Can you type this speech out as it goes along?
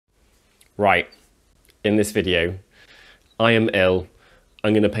Right, in this video, I am ill,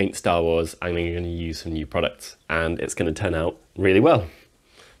 I'm going to paint Star Wars, and I'm going to use some new products, and it's going to turn out really well.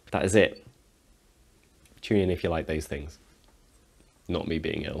 That is it. Tune in if you like those things. Not me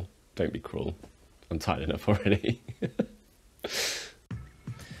being ill. Don't be cruel. I'm tired enough already.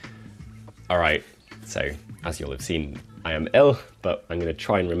 Alright, so as you'll have seen, I am ill, but I'm going to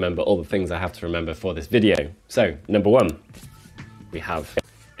try and remember all the things I have to remember for this video. So, number one, we have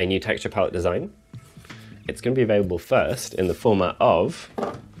a new texture palette design. It's going to be available first in the format of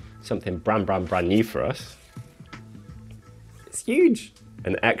something brand new for us. It's huge!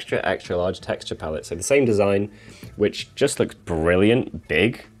 An extra large texture palette. So the same design, which just looks brilliant,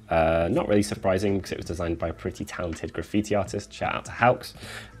 big. Not really surprising because it was designed by a pretty talented graffiti artist. Shout out to Haux,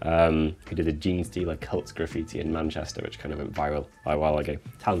 who did a Gene Stealer Cults graffiti in Manchester, which kind of went viral a while ago.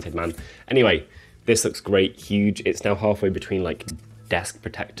 Talented man. Anyway, this looks great, huge. It's now halfway between like desk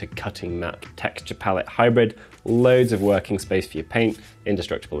protector cutting mat texture palette hybrid. Loads of working space for your paint.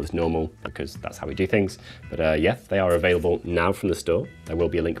 Indestructible as normal because that's how we do things. But yeah, they are available now from the store. There will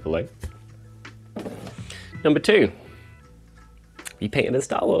be a link below. Number two. You painted a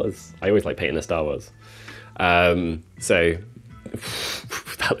Star Wars. I always like painting a Star Wars. So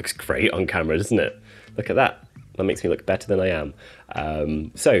that looks great on camera, doesn't it? Look at that. That makes me look better than I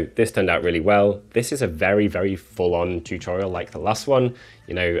am. So this turned out really well. This is a very full-on tutorial like the last one.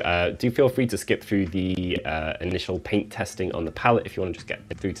 You know, do feel free to skip through the initial paint testing on the palette if you want to just get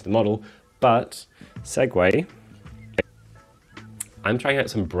through to the model. But segue, I'm trying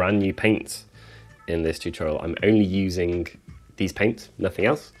out some brand new paints in this tutorial. I'm only using these paints, nothing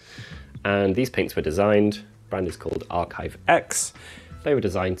else. And these paints were designed, brand is called Archive X. They were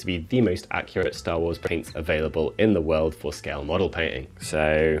designed to be the most accurate Star Wars paints available in the world for scale model painting.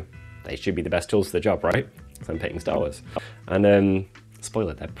 So they should be the best tools for the job, right? Because I'm painting Star Wars. And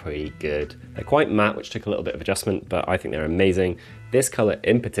spoiler, they're pretty good. They're quite matte, which took a little bit of adjustment, but I think they're amazing. This color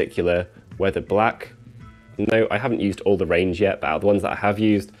in particular, whether black, no, I haven't used all the range yet, but out of the ones that I have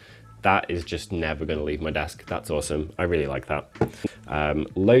used, that is just never going to leave my desk. That's awesome. I really like that.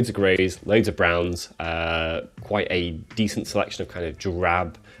 Loads of greys, loads of browns, quite a decent selection of kind of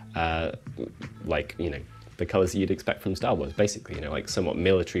drab, like, you know, the colors that you'd expect from Star Wars, basically, you know, like somewhat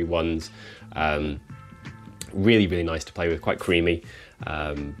military ones. Really nice to play with, quite creamy,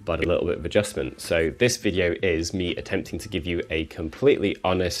 but a little bit of adjustment. So this video is me attempting to give you a completely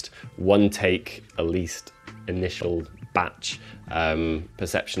honest, one take, at least initial batch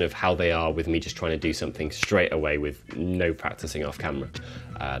perception of how they are with me just trying to do something straight away with no practicing off camera.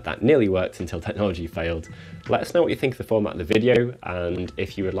 That nearly worked until technology failed. Let us know what you think of the format of the video, and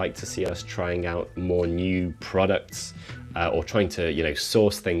if you would like to see us trying out more new products or trying to, you know,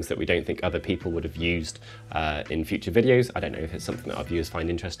 source things that we don't think other people would have used in future videos. I don't know if it's something that our viewers find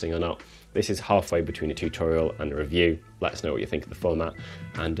interesting or not. This is halfway between a tutorial and a review. Let us know what you think of the format,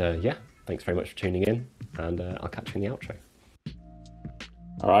 and yeah, thanks very much for tuning in, and I'll catch you in the outro.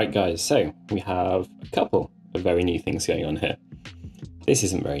 Alright guys, so we have a couple of very new things going on here. This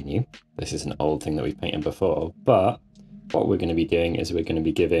isn't very new, this is an old thing that we've painted before, but what we're going to be doing is we're going to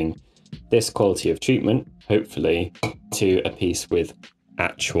be giving this quality of treatment, hopefully, to a piece with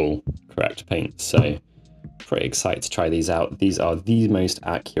actual correct paint. So pretty excited to try these out. These are the most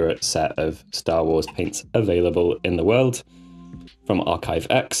accurate set of Star Wars paints available in the world from Archive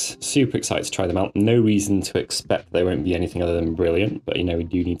X. Super excited to try them out. No reason to expect they won't be anything other than brilliant, but you know, we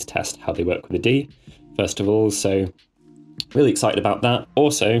do need to test how they work with a D first of all, so really excited about that.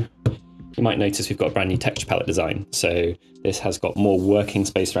 Also, you might notice we've got a brand new texture palette design. So this has got more working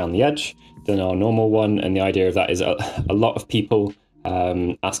space around the edge than our normal one, and the idea of that is a lot of people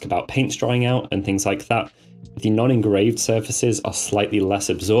ask about paints drying out and things like that. The non-engraved surfaces are slightly less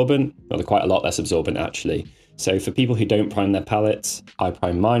absorbent, well, they're quite a lot less absorbent actually. So for people who don't prime their palettes, I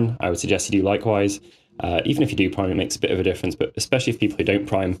prime mine. I would suggest you do likewise. Even if you do prime, it makes a bit of a difference, but especially for people who don't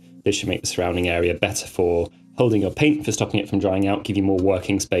prime, this should make the surrounding area better for holding your paint, for stopping it from drying out, give you more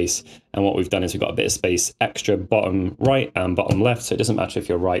working space. And what we've done is we've got a bit of space extra bottom right and bottom left, so it doesn't matter if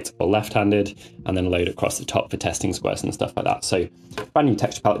you're right or left-handed, and then a load across the top for testing squares and stuff like that. So brand new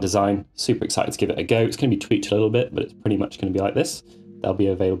texture palette design, super excited to give it a go. It's going to be tweaked a little bit, but it's pretty much going to be like this. They'll be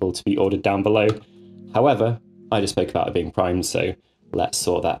available to be ordered down below. However, I just spoke about it being primed, so let's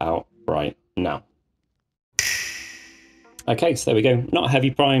sort that out right now. Okay, so there we go. Not a heavy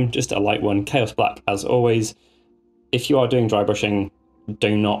prime, just a light one, Chaos Black as always. If you are doing dry brushing,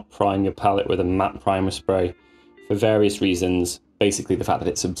 do not prime your palette with a matte primer spray for various reasons. Basically the fact that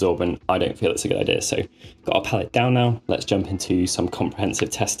it's absorbent, I don't feel it's a good idea. So got our palette down now, let's jump into some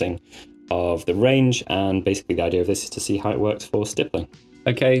comprehensive testing of the range, and basically the idea of this is to see how it works for stippling.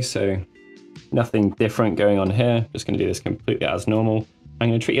 Okay, so Nothing different going on here. Just going to do this completely as normal. I'm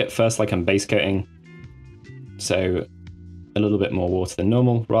going to treat it first like I'm base coating. So a little bit more water than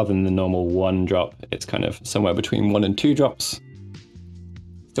normal. Rather than the normal 1 drop, it's kind of somewhere between 1 and 2 drops.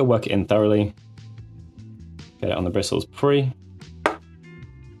 Still work it in thoroughly. Get it on the bristles pre.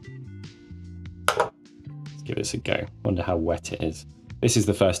 Let's give this a go. Wonder how wet it is. This is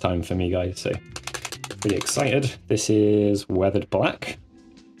the first time for me, guys, so pretty excited. This is weathered black,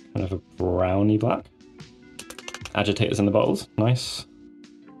 kind of a browny black. Agitators in the bottles, nice.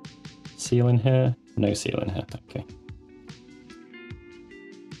 Seal in here, no seal in here, okay.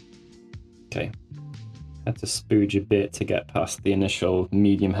 Okay, had to spooge a bit to get past the initial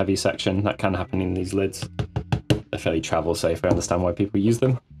medium heavy section. That can happen in these lids. They're fairly travel safe, I understand why people use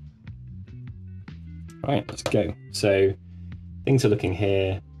them. Right, let's go. So things are looking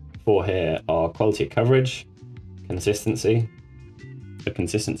here are quality of coverage, consistency. The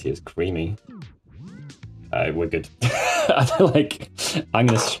consistency is creamy. We're good. I feel like I'm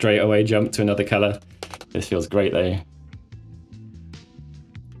gonna straight away jump to another color. This feels great though.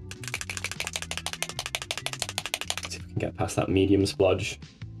 See if we can get past that medium splodge.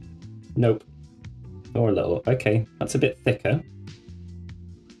 Nope. Or a little. Okay, that's a bit thicker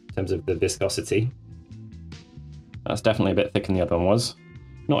in terms of the viscosity. That's definitely a bit thicker than the other one was.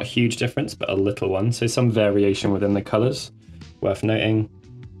 Not a huge difference, but a little one. So some variation within the colors. Worth noting.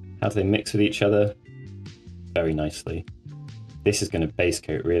 How do they mix with each other? Very nicely. This is going to base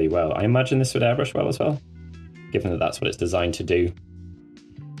coat really well. I imagine this would airbrush well as well, given that that's what it's designed to do.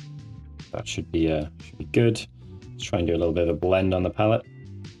 That should be good. Let's try and do a little bit of a blend on the palette.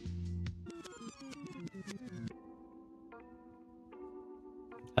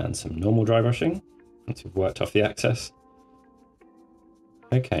 And some normal dry brushing once we've worked off the excess.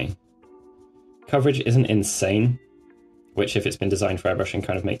 Okay. Coverage isn't insane, which if it's been designed for airbrushing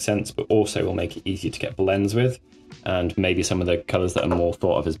kind of makes sense, but also will make it easier to get blends with. And maybe some of the colors that are more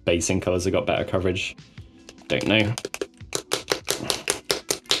thought of as basing colors have got better coverage. Don't know.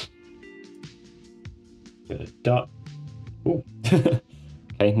 Give it a dot. Ooh. Okay,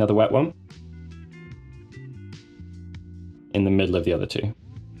 another wet one. In the middle of the other two.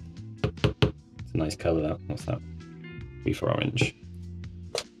 It's a nice color that. What's that? Beef orange.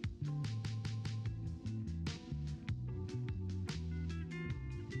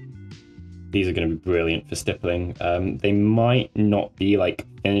 These are going to be brilliant for stippling. They might not be like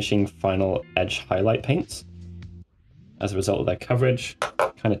finishing final edge highlight paints as a result of their coverage.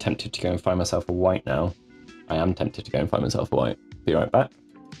 Kind of tempted to go and find myself a white now. I am tempted to go and find myself a white. Be right back.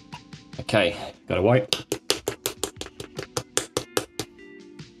 Okay, got a white.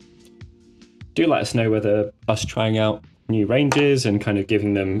 Do let us know whether us trying out new ranges and kind of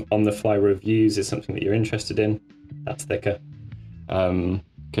giving them on-the-fly reviews is something that you're interested in. That's thicker.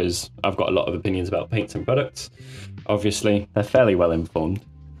 Because I've got a lot of opinions about paints and products. Obviously, they're fairly well informed.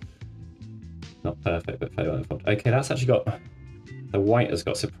 Not perfect, but fairly well informed. Okay, that's actually got, the white has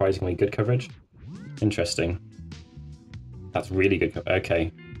got surprisingly good coverage. Interesting. That's really good.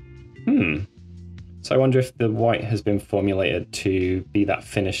 Okay. So I wonder if the white has been formulated to be that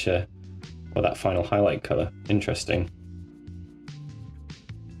finisher or that final highlight color. Interesting.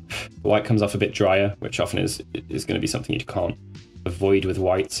 The white comes off a bit drier, which often is going to be something you can't avoid with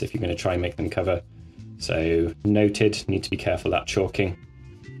whites if you're going to try and make them cover. So noted, need to be careful of that chalking.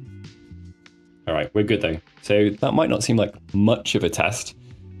 All right, we're good though. So that might not seem like much of a test.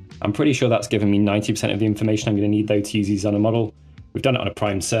 I'm pretty sure that's given me 90% of the information I'm going to need though to use these on a model. We've done it on a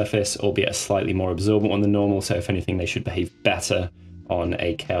primed surface, albeit a slightly more absorbent one than normal, so if anything they should behave better on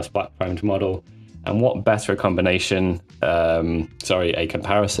a Chaos Black primed model. And what better a combination, a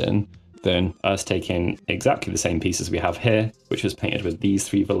comparison, than us taking exactly the same pieces we have here, which was painted with these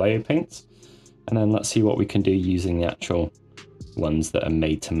 3 Vallejo paints. And then let's see what we can do using the actual ones that are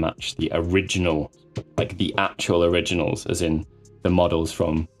made to match the original, like the actual originals, as in the models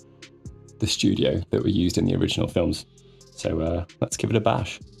from the studio that were used in the original films. So let's give it a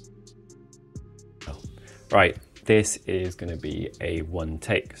bash. Right, this is going to be a one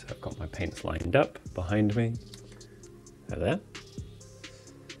take. So I've got my paints lined up behind me. They're there.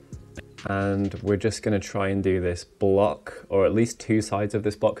 And we're just going to try and do this block, or at least 2 sides of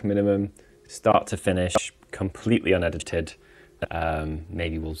this block minimum, start to finish, completely unedited.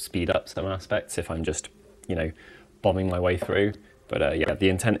 Maybe we'll speed up some aspects if I'm just, you know, bombing my way through. But yeah, the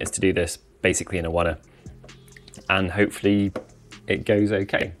intent is to do this basically in a oneer, and hopefully it goes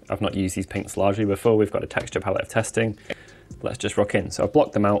okay. I've not used these paints largely before. We've got a texture palette of testing. Let's just rock in. So I've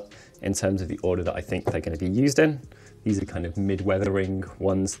blocked them out in terms of the order that I think they're going to be used in. These are kind of mid-weathering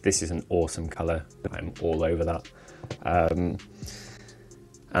ones. This is an awesome color. I'm all over that.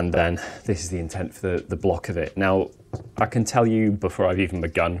 And then this is the intent for the block of it. Now, I can tell you before I've even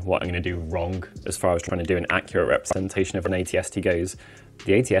begun what I'm going to do wrong as far as trying to do an accurate representation of an ATST goes.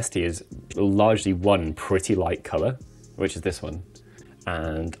 The ATST is largely one pretty light color, which is this one.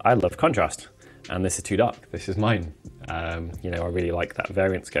 And I love contrast. And this is too dark. This is mine. You know, I really like that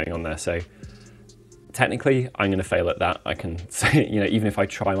variance going on there. So technically, I'm going to fail at that. I can say, you know, even if I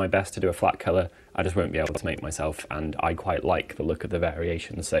try my best to do a flat color, I just won't be able to make myself, and I quite like the look of the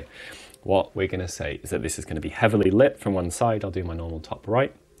variation. So what we're going to say is that this is going to be heavily lit from one side. I'll do my normal top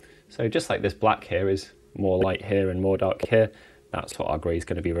right. So just like this black here is more light here and more dark here, that's what our grey is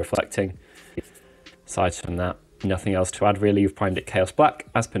going to be reflecting. Aside from that, nothing else to add really. You've primed it Chaos Black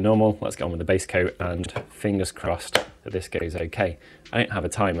as per normal. Let's get on with the base coat, and fingers crossed that this goes okay. I don't have a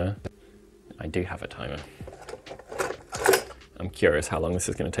timer. I do have a timer. I'm curious how long this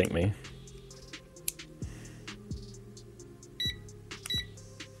is going to take me.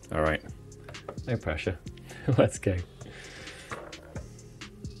 All right, no pressure. Let's go.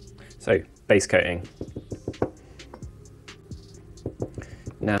 So, base coating.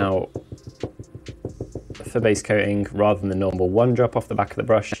 Now, for base coating, rather than the normal 1 drop off the back of the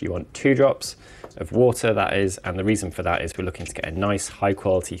brush, you want 2 drops of water, that is, and the reason for that is we're looking to get a nice, high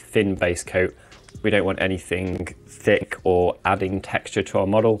quality, thin base coat. We don't want anything thick or adding texture to our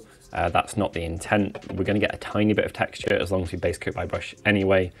model. That's not the intent. We're going to get a tiny bit of texture as long as we base coat by brush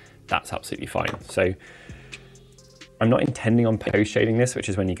anyway. That's absolutely fine. So I'm not intending on post shading this, which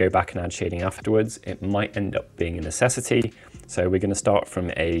is when you go back and add shading afterwards. It might end up being a necessity. So we're going to start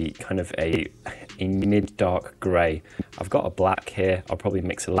from a kind of a mid-dark grey. I've got a black here. I'll probably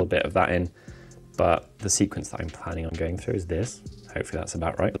mix a little bit of that in, but the sequence that I'm planning on going through is this. Hopefully that's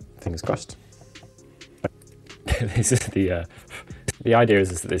about right. Fingers crossed. This is the idea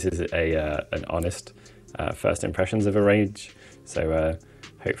is that this is an honest first impressions of a range. So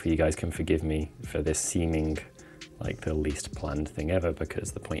hopefully you guys can forgive me for this seeming like the least planned thing ever,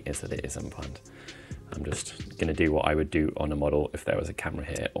 because the point is that it is unplanned. I'm just going to do what I would do on a model if there was a camera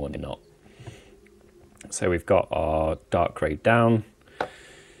here or not. So we've got our dark grey down.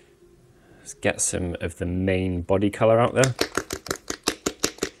 Let's get some of the main body colour out there.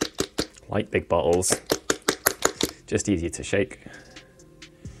 Like big bottles, just easier to shake.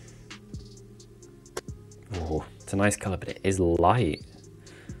 Oh, it's a nice colour, but it is light.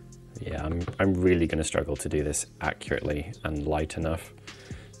 Yeah, I'm really going to struggle to do this accurately and light enough.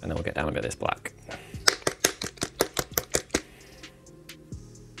 And then we'll get down a bit of this black.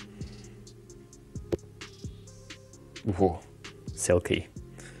 Whoa, silky.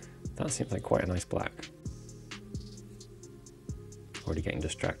 That seems like quite a nice black. Already getting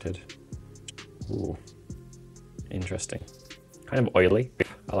distracted. Ooh, interesting. Kind of oily.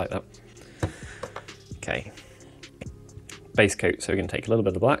 I like that. Okay. Base coat, so we're going to take a little bit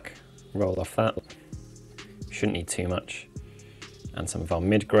of the black, roll off that. Shouldn't need too much. And some of our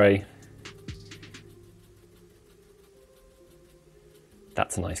mid-grey.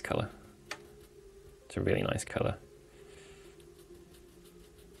 That's a nice colour. It's a really nice colour.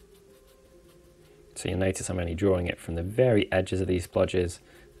 So you'll notice I'm only drawing it from the very edges of these splodges,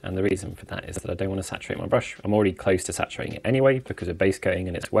 and the reason for that is that I don't want to saturate my brush. I'm already close to saturating it anyway because of base coating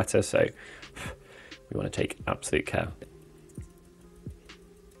and it's wetter, so we want to take absolute care.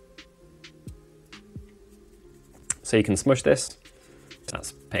 So you can smush this,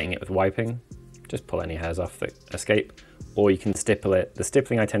 that's painting it with wiping, just pull any hairs off that escape, or you can stipple it. The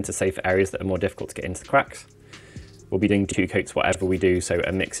stippling I tend to say for areas that are more difficult to get into the cracks. We'll be doing 2 coats whatever we do, so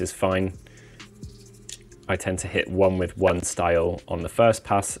a mix is fine. I tend to hit one with one style on the first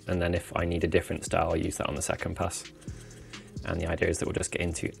pass, and then if I need a different style, I'll use that on the second pass. And the idea is that we'll just get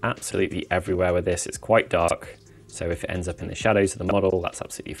into absolutely everywhere with this. It's quite dark, so if it ends up in the shadows of the model, that's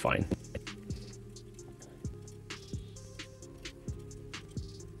absolutely fine.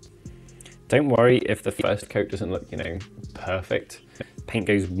 Don't worry if the first coat doesn't look, you know, perfect. Paint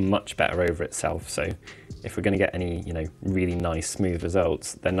goes much better over itself, so if we're going to get any, you know, really nice smooth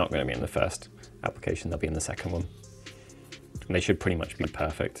results, they're not going to be in the first application, they'll be in the second one. And they should pretty much be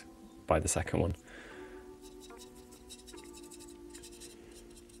perfect by the second one.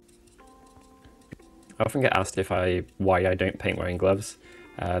 I often get asked why I don't paint wearing gloves.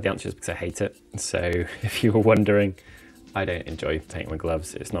 The answer is because I hate it. So if you were wondering, I don't enjoy painting with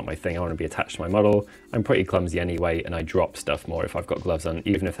gloves. It's not my thing. I want to be attached to my model. I'm pretty clumsy anyway, and I drop stuff more if I've got gloves on,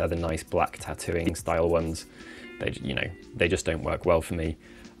 even if they're the nice black tattooing style ones. They just don't work well for me.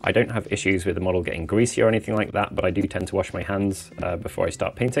 I don't have issues with the model getting greasy or anything like that, but I do tend to wash my hands before I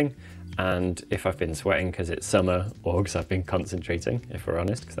start painting. And if I've been sweating because it's summer or because I've been concentrating, if we're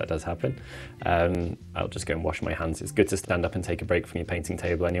honest, because that does happen, I'll just go and wash my hands. It's good to stand up and take a break from your painting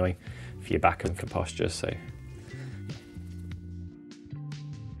table anyway, for your back and for posture, so.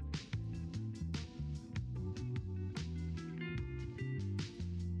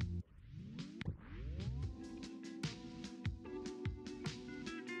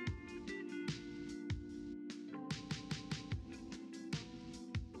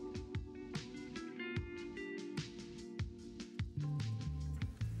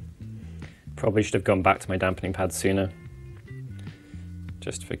 Probably should have gone back to my dampening pad sooner,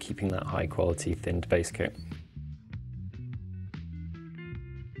 just for keeping that high quality thinned base coat.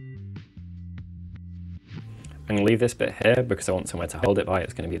 I'm going to leave this bit here because I want somewhere to hold it by.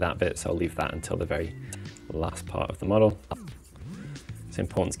 It's going to be that bit, so I'll leave that until the very last part of the model. It's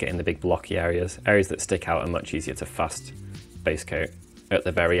important to get in the big blocky areas. Areas that stick out are much easier to fast base coat at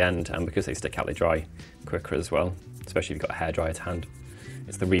the very end, and because they stick out they dry quicker as well, especially if you've got a hairdryer to hand.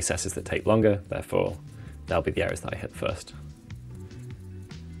 It's the recesses that take longer, therefore they'll be the areas that I hit first.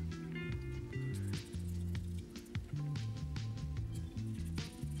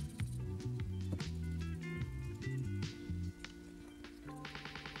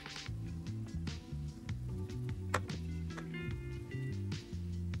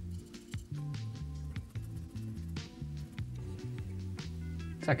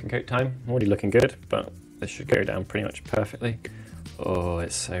 Second coat time, already looking good, but this should go down pretty much perfectly. Oh,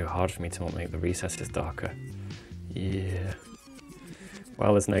 it's so hard for me to make the recesses darker. Yeah.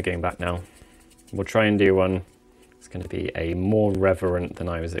 Well, there's no going back now. We'll try and do one. It's going to be a more reverent than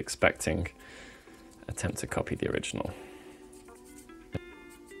I was expecting attempt to copy the original.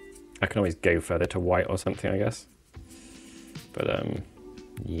 I can always go further to white or something, I guess. But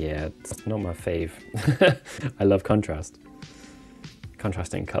yeah, it's not my fave. I love contrast.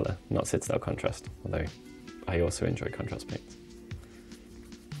 Contrasting colour, not sit style contrast, although I also enjoy contrast paints.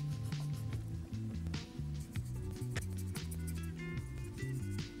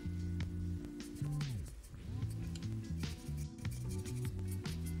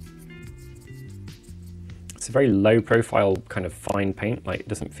 It's a very low profile kind of fine paint, like it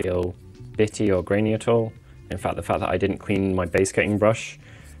doesn't feel bitty or grainy at all. In fact, the fact that I didn't clean my base coating brush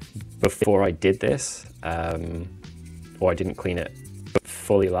before I did this, or I didn't clean it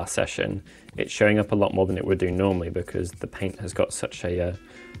fully last session, it's showing up a lot more than it would do normally because the paint has got such a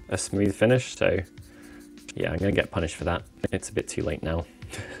smooth finish. So yeah, I'm gonna get punished for that. It's a bit too late now.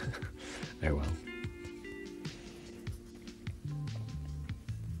 Oh well.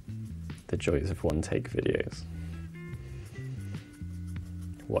 The joys of one-take videos.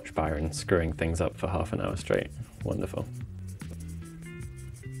 Watch Byron screwing things up for half an hour straight. Wonderful.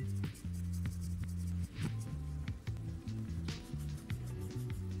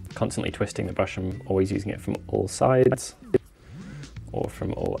 Constantly twisting the brush. I'm always using it from all sides or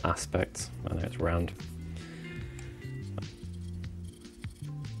from all aspects. I know it's round.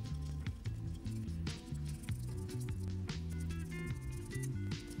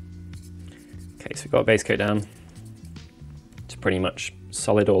 Okay, so we've got base coat down. It's pretty much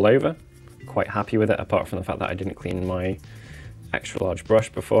solid all over. Quite happy with it, apart from the fact that I didn't clean my extra large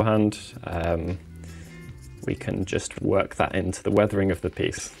brush beforehand. We can just work that into the weathering of the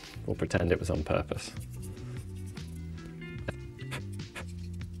piece. We'll pretend it was on purpose.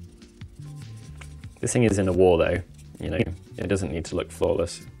 This thing is in a war though, you know, it doesn't need to look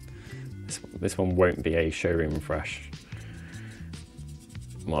flawless. This one won't be a showroom fresh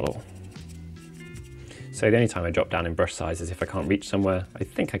model. So the only time I drop down in brush size is if I can't reach somewhere. I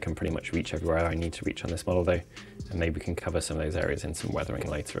think I can pretty much reach everywhere I need to reach on this model though, and maybe we can cover some of those areas in some weathering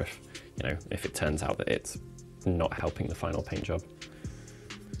later if, you know, if it turns out that it's not helping the final paint job.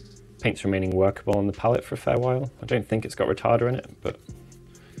 Paint's remaining workable on the palette for a fair while. I don't think it's got retarder in it, but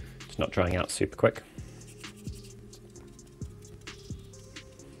it's not drying out super quick.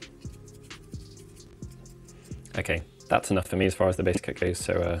 Okay, that's enough for me as far as the base coat goes,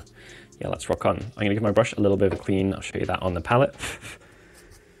 so yeah, let's rock on. I'm gonna give my brush a little bit of a clean. I'll show you that on the palette.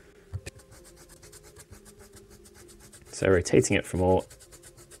 So rotating it from all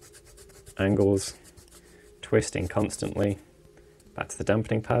angles, twisting constantly, back to the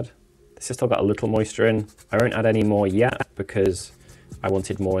dampening pad. This has still got a little moisture in. I won't add any more yet because I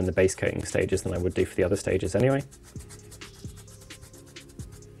wanted more in the base coating stages than I would do for the other stages anyway.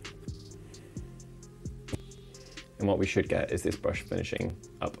 And what we should get is this brush finishing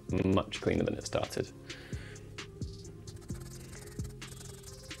up much cleaner than it started.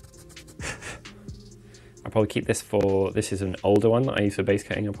 I I'll probably keep this for, this is an older one that I use for base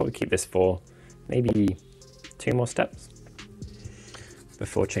coating. I'll probably keep this for maybe 2 more steps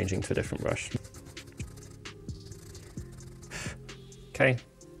before changing to a different brush. Okay,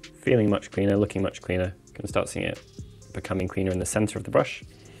 feeling much cleaner, looking much cleaner. Can start seeing it becoming cleaner in the center of the brush.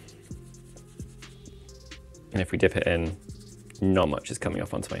 And if we dip it in, not much is coming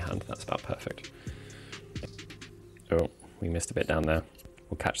off onto my hand. That's about perfect. Oh, we missed a bit down there.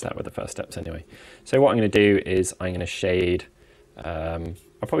 We'll catch that with the first steps anyway. So what I'm going to do is I'm going to shade, I'll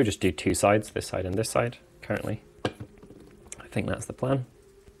probably just do 2 sides, this side and this side currently. I think that's the plan.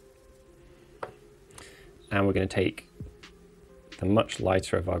 And we're going to take the much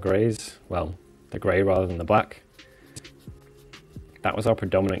lighter of our greys, well, the grey rather than the black. That was our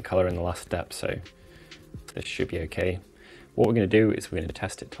predominant colour in the last step, so this should be okay. What we're going to do is we're going to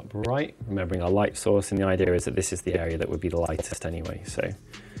test it top right, remembering our light source, and the idea is that this is the area that would be the lightest anyway. So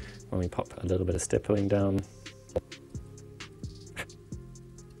when we pop a little bit of stippling down,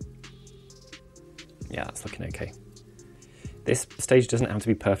 yeah, that's looking okay. This stage doesn't have to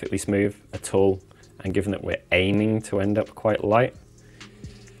be perfectly smooth at all, and given that we're aiming to end up quite light,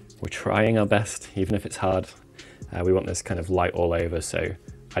 we're trying our best, even if it's hard. We want this kind of light all over, so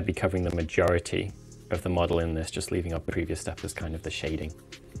I'd be covering the majority of the model in this, just leaving our previous step as kind of the shading.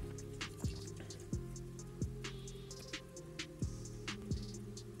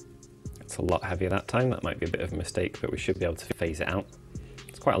 It's a lot heavier that time. That might be a bit of a mistake, but we should be able to phase it out.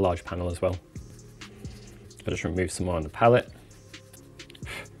 It's quite a large panel as well. I'll just remove some more on the palette.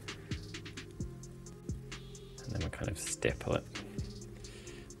 And then we'll kind of stipple it.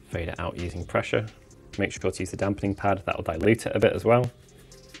 Fade it out using pressure. Make sure to use the dampening pad, that'll dilute it a bit as well.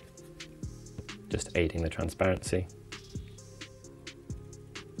 Just aiding the transparency.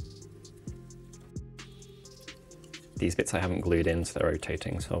 These bits I haven't glued in, so they're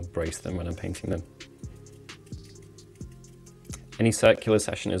rotating, so I'll brace them when I'm painting them. Any circular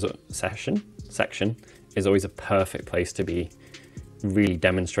section is always a perfect place to be really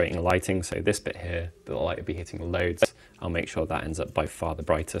demonstrating the lighting. So this bit here, the light will be hitting loads. I'll make sure that ends up by far the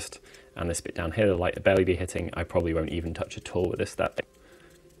brightest. And this bit down here, the light will barely be hitting. I probably won't even touch at all with this step.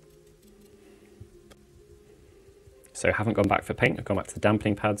 So I haven't gone back for paint, I've gone back to the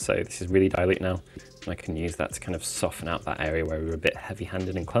dampening pad, so this is really dilute now. And I can use that to kind of soften out that area where we were a bit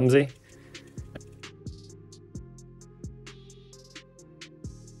heavy-handed and clumsy.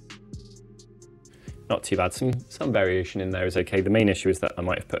 Not too bad, some variation in there is okay. The main issue is that I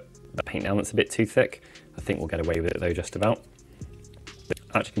might have put the paint down that's a bit too thick. I think we'll get away with it though, just about.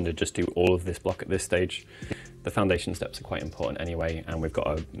 I'm actually going to just do all of this block at this stage. The foundation steps are quite important anyway, and we've got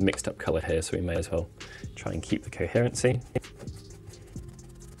a mixed up colour here, so we may as well try and keep the coherency.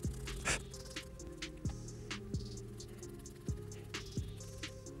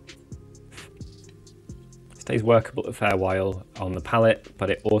 Stays workable a fair while on the palette, but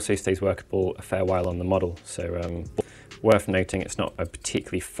it also stays workable a fair while on the model. So worth noting, it's not a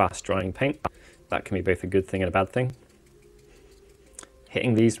particularly fast drying paint. That can be both a good thing and a bad thing.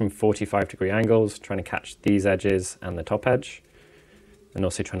 Hitting these from 45-degree angles, trying to catch these edges and the top edge, and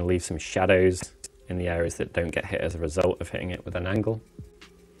also trying to leave some shadows in the areas that don't get hit as a result of hitting it with an angle.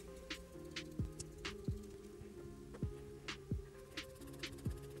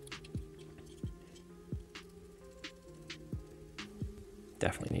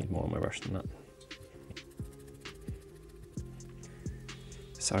 Definitely need more on my brush than that.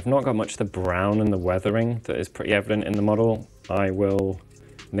 So I've not got much of the brown and the weathering that is pretty evident in the model.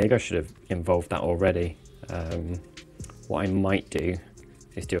 Maybe I should have involved that already. What I might do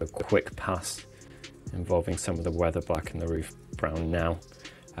is do a quick pass involving some of the weather black and the roof brown now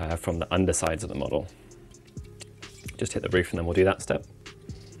from the undersides of the model. Just hit the roof and then we'll do that step.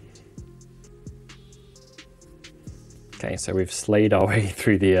 Okay, so we've slayed our way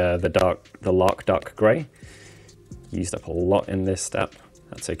through the lark dark grey. Used up a lot in this step,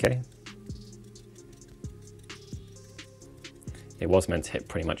 that's okay. It was meant to hit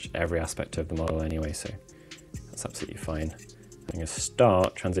pretty much every aspect of the model anyway, so that's absolutely fine. I'm going to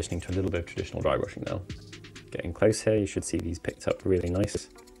start transitioning to a little bit of traditional dry brushing now. Getting close here, you should see these picked up really nice.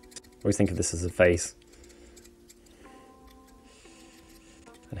 I always think of this as a face.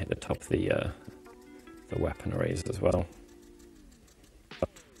 And hit the top of the weapon arrays as well.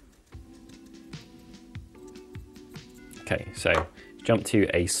 Okay, so jump to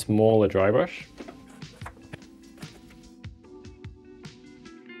a smaller dry brush.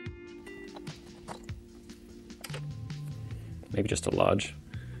 Maybe just a large.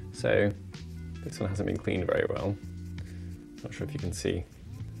 So this one hasn't been cleaned very well. Not sure if you can see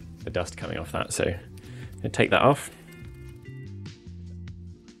the dust coming off that, so I'm going to take that off.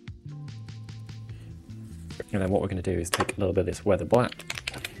 And then what we're going to do is take a little bit of this weather black,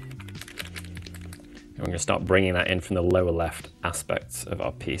 and we're going to start bringing that in from the lower left aspects of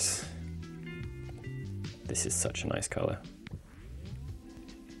our piece. This is such a nice color.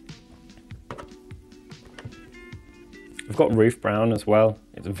 We've got roof brown as well.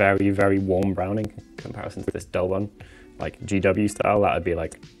 It's very, very warm brown in comparison to this dull one. Like GW style, that would be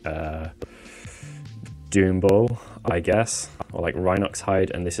like Doom Bull, I guess, or like Rhinox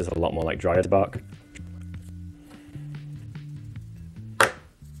hide, and this is a lot more like Dryad bark.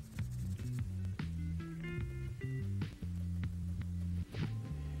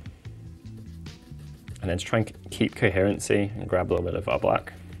 And then to try and keep coherency and grab a little bit of our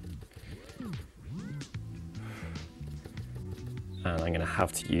black. And I'm going to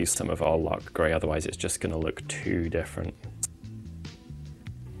have to use some of our Lark Grey, otherwise it's just going to look too different.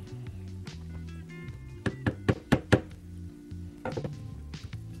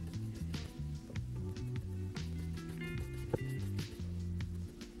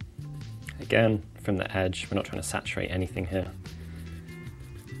 Again, from the edge, we're not trying to saturate anything here.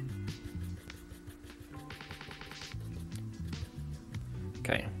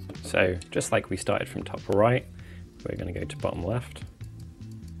 Okay, so just like we started from top right, we're going to go to bottom left.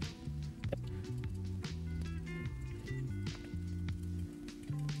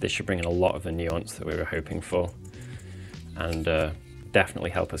 This should bring in a lot of the nuance that we were hoping for, and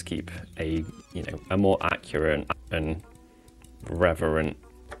definitely help us keep a more accurate and reverent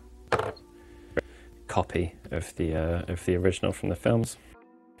copy of the original from the films.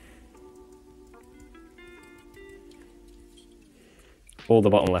 All the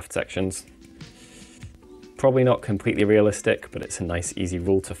bottom left sections. Probably not completely realistic, but it's a nice easy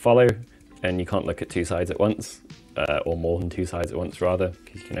rule to follow, and you can't look at two sides at once, or more than two sides at once rather,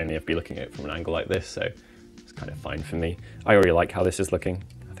 because you can only be looking at it from an angle like this, so it's kind of fine for me. I already like how this is looking.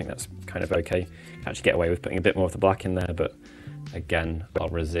 I think that's kind of okay. Actually get away with putting a bit more of the black in there, but again, I'll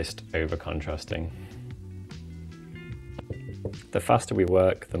resist over contrasting. The faster we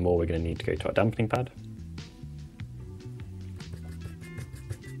work, the more we're going to need to go to our dampening pad.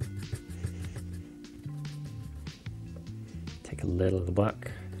 A little of the black.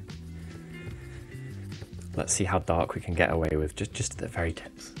 Let's see how dark we can get away with, just at the very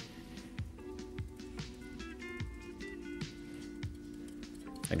tips.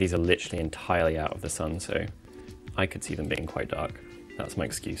 Like, these are literally entirely out of the sun, so I could see them being quite dark. That's my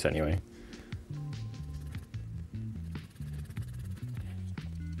excuse anyway.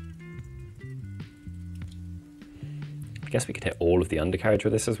 I guess we could hit all of the undercarriage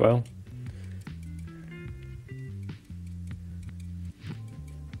with this as well.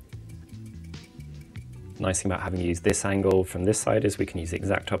 Nice thing about having used this angle from this side is we can use the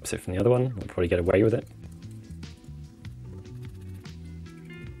exact opposite from the other one. We'll probably get away with it.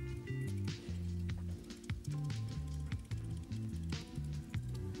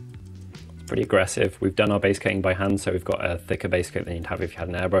 It's pretty aggressive. We've done our base coating by hand, so we've got a thicker base coat than you'd have if you had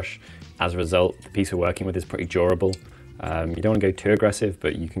an airbrush. As a result, the piece we're working with is pretty durable. You don't want to go too aggressive,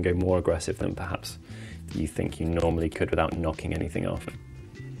 but you can go more aggressive than perhaps you think you normally could without knocking anything off.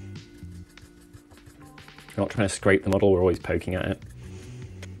 We're not trying to scrape the model, we're always poking at it.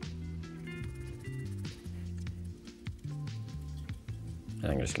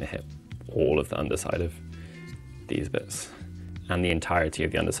 And I'm just going to hit all of the underside of these bits, and the entirety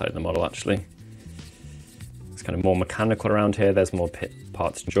of the underside of the model actually. It's kind of more mechanical around here, there's more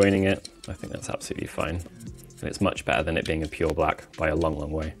parts joining it. I think that's absolutely fine. And it's much better than it being a pure black by a long,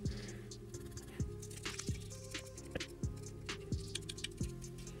 long way.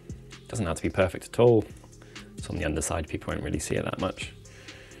 Doesn't have to be perfect at all. It's on the underside, people won't really see it that much.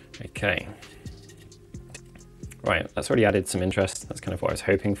 Okay. Right, that's already added some interest. That's kind of what I was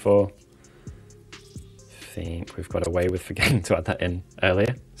hoping for. I think we've got away with forgetting to add that in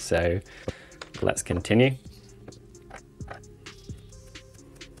earlier. So let's continue.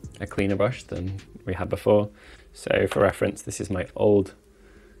 A cleaner brush than we had before. So for reference, this is my old,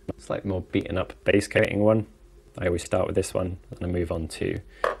 slightly more beaten up base coating one. I always start with this one and I move on to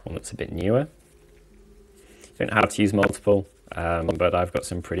one that's a bit newer. You don't have to use multiple, but I've got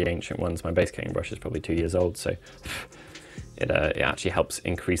some pretty ancient ones. My base coating brush is probably 2 years old, so it actually helps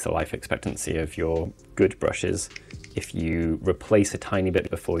increase the life expectancy of your good brushes if you replace a tiny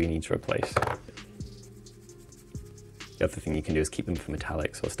bit before you need to replace. The other thing you can do is keep them for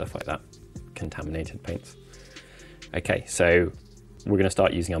metallics or stuff like that, contaminated paints. Okay, so we're going to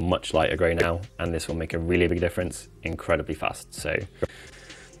start using a much lighter grey now, and this will make a really big difference incredibly fast. So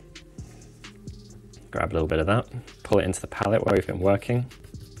grab a little bit of that, pull it into the palette where we've been working.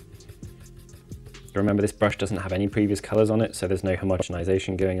 Remember, this brush doesn't have any previous colours on it, so there's no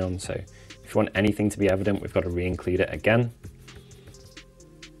homogenization going on. So if If you want anything to be evident, we've got to re-include it again.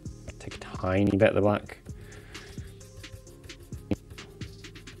 Take a tiny bit of the black.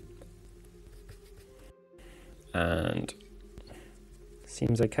 And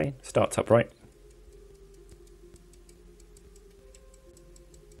seems okay, starts up right.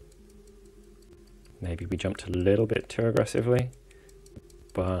 Maybe we jumped a little bit too aggressively,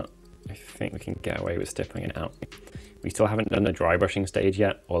 but I think we can get away with stippling it out. We still haven't done the dry brushing stage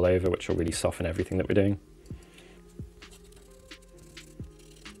yet all over, which will really soften everything that we're doing.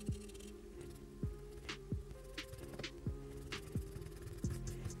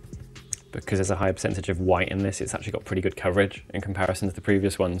 Because there's a high percentage of white in this, it's actually got pretty good coverage in comparison to the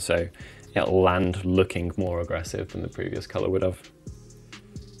previous one, so it'll land looking more aggressive than the previous color would have.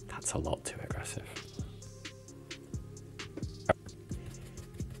 That's a lot too aggressive.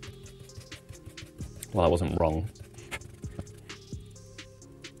 Well, I wasn't wrong.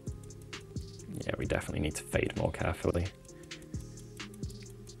 Yeah, we definitely need to fade more carefully.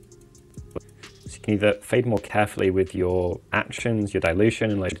 So you can either fade more carefully with your actions, your dilution,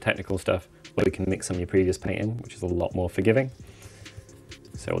 and load of technical stuff, or you can mix some of your previous painting, which is a lot more forgiving.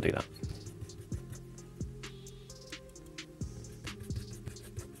 So we'll do that.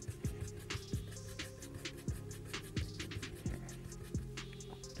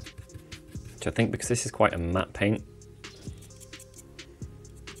 So I think because this is quite a matte paint,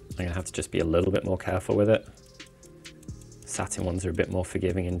 I'm gonna have to just be a little bit more careful with it. Satin ones are a bit more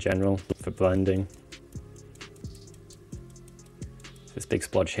forgiving in general for blending. So this big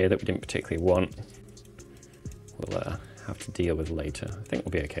splodge here that we didn't particularly want, we'll have to deal with later. I think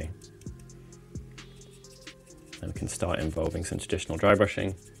we'll be okay. And we can start involving some traditional dry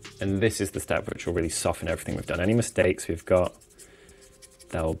brushing. And this is the step which will really soften everything we've done. Any mistakes we've got,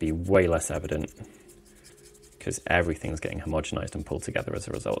 they'll be way less evident because everything's getting homogenized and pulled together as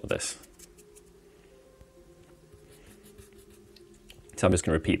a result of this. So I'm just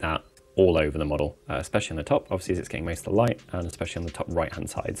going to repeat that all over the model, especially on the top, obviously as it's getting most of the light, and especially on the top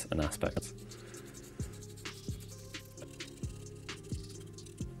right-hand sides and aspects.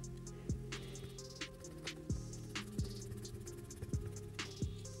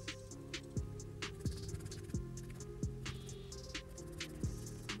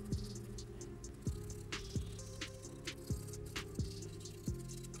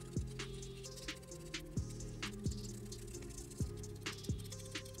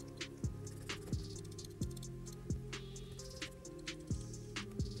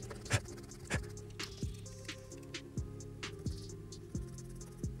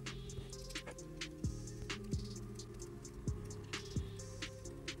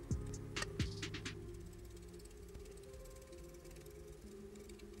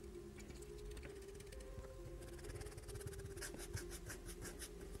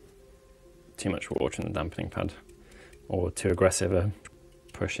 Too much water in the dampening pad, or too aggressive a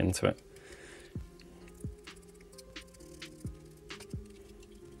push into it.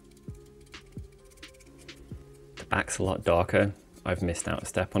 The back's a lot darker. I've missed out a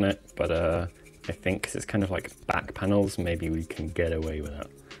step on it, but I think because it's kind of like back panels, maybe we can get away with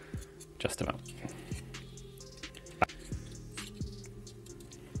that. Just about.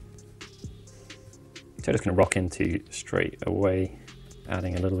 So I'm just going to rock into straight away,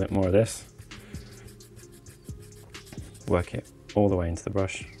 adding a little bit more of this. Work it all the way into the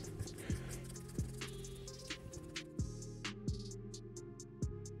brush.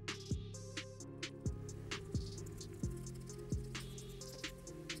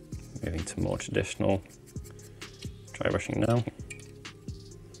 Moving to more traditional dry brushing now. Going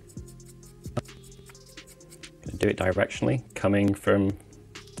to do it directionally, coming from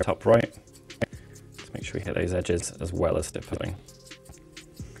the top right. Let's make sure we hit those edges as well as stippling.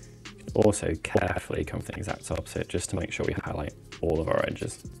 Also carefully come from the exact opposite just to make sure we highlight all of our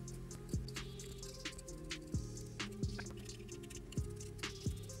edges.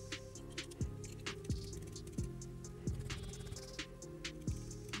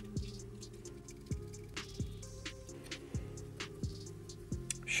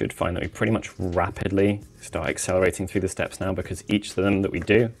 Should find that we pretty much rapidly start accelerating through the steps now, because each of them that we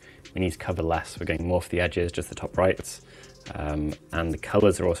do, we need to cover less. We're going more for the edges, just the top rights. And the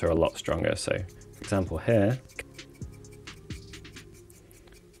colors are also a lot stronger. So for example here,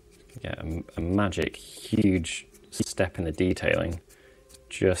 yeah, a magic huge step in the detailing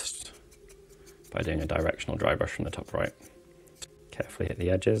just by doing a directional dry brush from the top right. Carefully hit the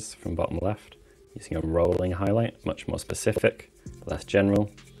edges from bottom left, using a rolling highlight, much more specific, less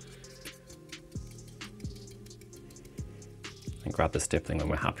general. And grab the stippling when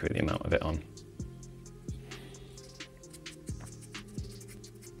we're happy with the amount of it on.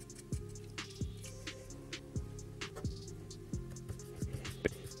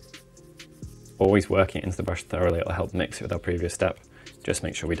 always working it into the brush thoroughly. It'll help mix it with our previous step. Just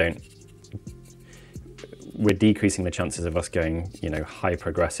make sure we're decreasing the chances of us going, you know, hyper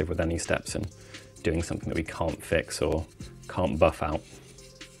aggressive with any steps and doing something that we can't fix or can't buff out.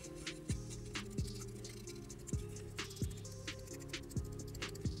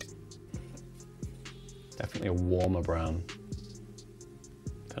 Definitely a warmer brown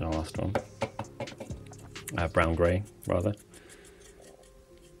than our last one. Brown grey, rather.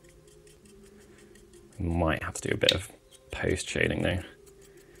 We might have to do a bit of post shading though,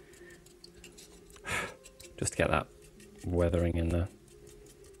 just to get that weathering in there.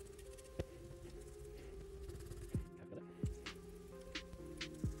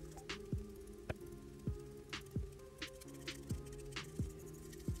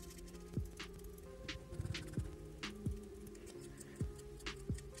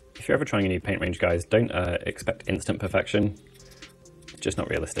 If you're ever trying a new paint range, guys, don't expect instant perfection. It's just not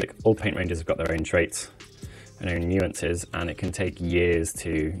realistic. All paint ranges have got their own traits and own nuances, and it can take years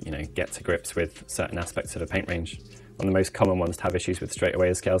to, you know, get to grips with certain aspects of a paint range. One of the most common ones to have issues with straight away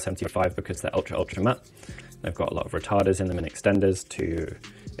is scale 75 because they're ultra matte. They've got a lot of retarders in them and extenders to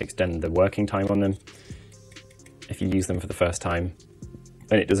extend the working time on them. If you use them for the first time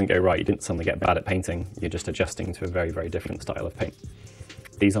and it doesn't go right, you didn't suddenly get bad at painting. You're just adjusting to a very, very different style of paint.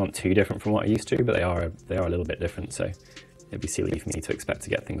 These aren't too different from what I used to, but they are a little bit different, so it'd be silly for me to expect to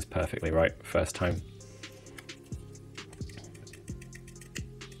get things perfectly right first time.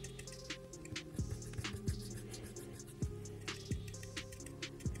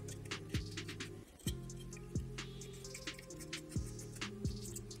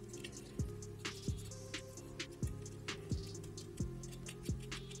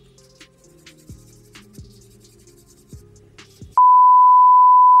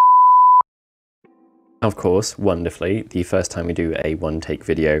 Of course, wonderfully, the first time we do a one-take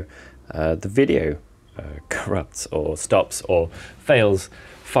video, the video corrupts or stops or fails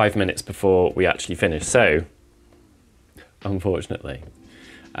 5 minutes before we actually finish. So, unfortunately,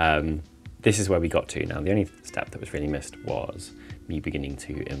 this is where we got to. Now, the only step that was really missed was me beginning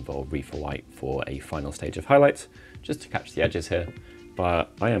to involve Reefer White for a final stage of highlights, just to catch the edges here.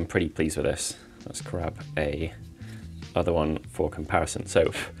 But I am pretty pleased with this. Let's grab a other one for comparison.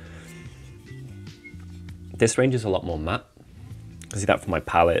 So, this range is a lot more matte. I see that for my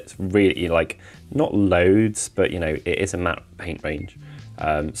palette. It's really, like, not loads, but you know, it is a matte paint range.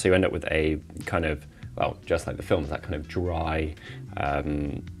 So you end up with a kind of, well, just like the films, that kind of dry,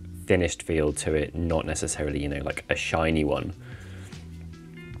 finished feel to it, not necessarily, you know, like a shiny one.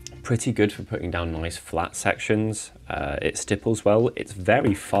 Pretty good for putting down nice flat sections. It stipples well. It's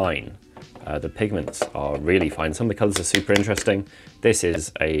very fine. The pigments are really fine. Some of the colors are super interesting. This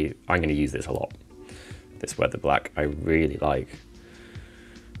is I'm going to use this a lot. This weather black I really like.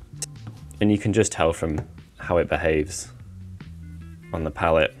 And you can just tell from how it behaves on the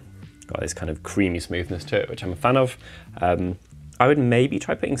palette. Got this kind of creamy smoothness to it, which I'm a fan of. I would maybe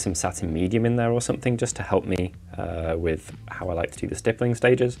try putting some satin medium in there or something just to help me with how I like to do the stippling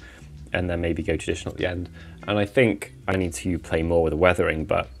stages, and then maybe go traditional at the end. And I think I need to play more with the weathering,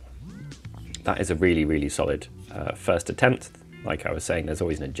 but that is a really, really solid first attempt. Like I was saying, there's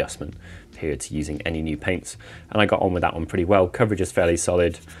always an adjustment period to using any new paints, and I got on with that one pretty well. Coverage is fairly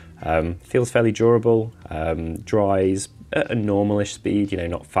solid, feels fairly durable, dries at a normalish speed, you know,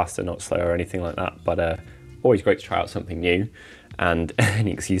 not faster, not slower or anything like that, but always great to try out something new, and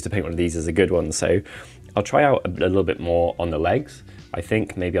any excuse to paint one of these is a good one. So I'll try out a little bit more on the legs. I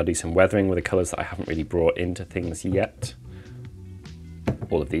think maybe I'll do some weathering with the colours that I haven't really brought into things yet.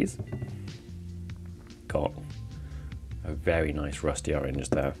 All of these. Got a very nice rusty orange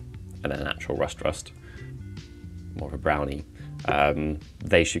there, and a natural rust, more of a brownie.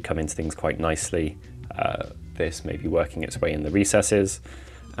 They should come into things quite nicely. This may be working its way in the recesses,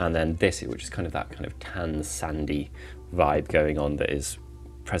 and then this, which is kind of that kind of tan, sandy vibe going on that is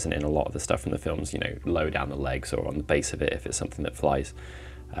present in a lot of the stuff from the films, you know, low down the legs or on the base of it if it's something that flies.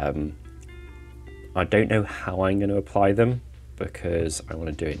 I don't know how I'm going to apply them, because I want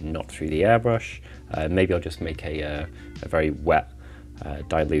to do it not through the airbrush. Maybe I'll just make a very wet,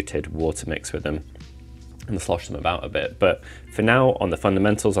 diluted water mix with them and slosh them about a bit. But for now, on the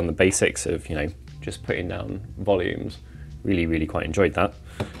fundamentals, on the basics of, you know, just putting down volumes, really, really quite enjoyed that.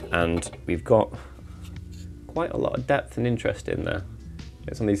 And we've got quite a lot of depth and interest in there.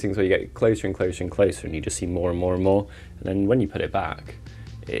 It's one of these things where you get closer and closer and closer, and you just see more and more and more. And then when you put it back,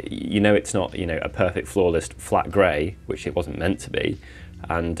 you know, it's not, you know, a perfect flawless flat grey, which it wasn't meant to be,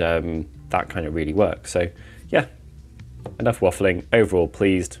 and that kind of really works. So yeah, enough waffling. Overall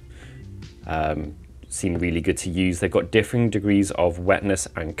pleased. seem really good to use. They've got differing degrees of wetness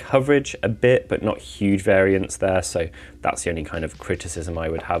and coverage a bit, but not huge variance there. So that's the only kind of criticism I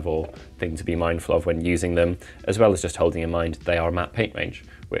would have or thing to be mindful of when using them, as well as just holding in mind they are matte paint range,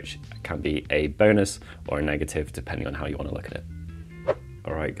 which can be a bonus or a negative depending on how you want to look at it.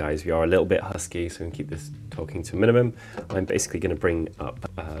 All right, guys, we are a little bit husky, so I'm gonna keep this talking to a minimum. I'm basically gonna bring up,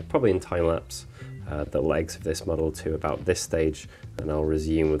 probably in time lapse, the legs of this model to about this stage, and I'll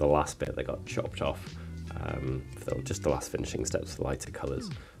resume with the last bit that got chopped off, for just the last finishing steps, the lighter colors,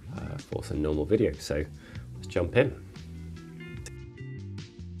 for some normal video. So let's jump in.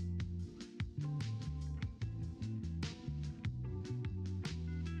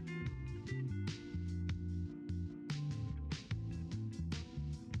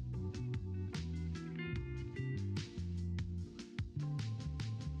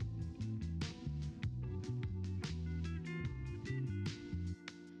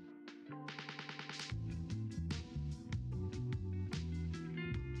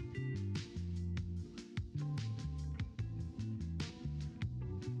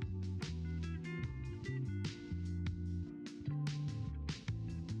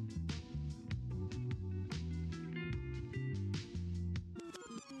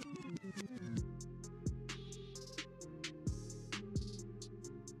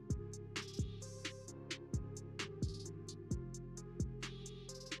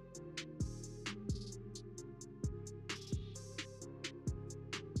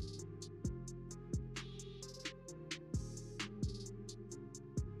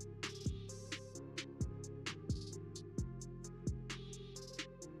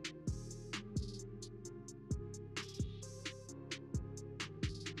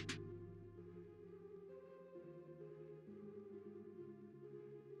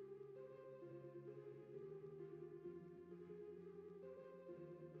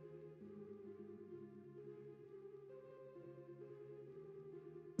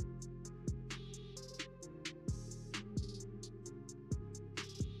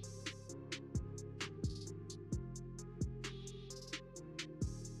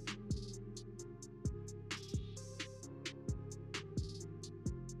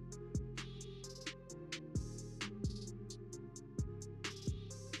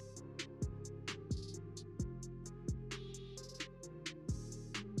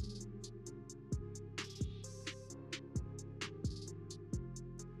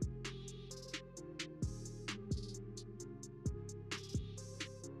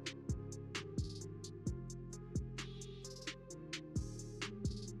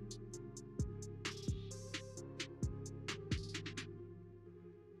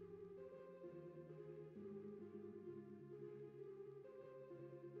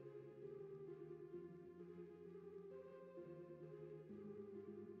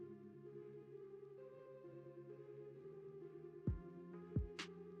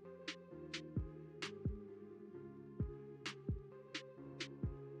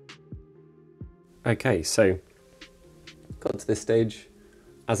 Okay, so got to this stage.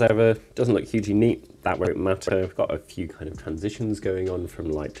 As ever, doesn't look hugely neat. That won't matter. I've got a few kind of transitions going on from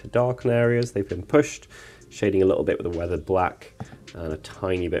light to dark in areas. They've been pushed, shading a little bit with the weathered black and a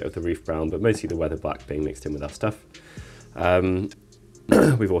tiny bit of the roof brown, but mostly the weathered black being mixed in with our stuff.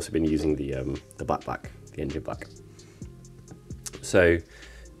 We've also been using the black, the engine black. So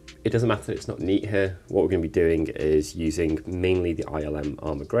it doesn't matter, it's not neat here. What we're going to be doing is using mainly the ILM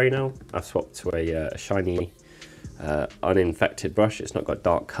Armor Grey now. I've swapped to a shiny, uninfected brush. It's not got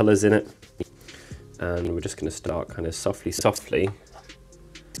dark colours in it. And we're just going to start kind of softly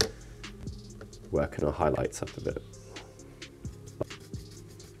working our highlights up a bit.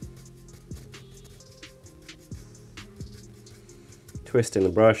 Twisting the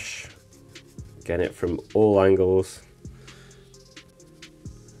brush, getting it from all angles.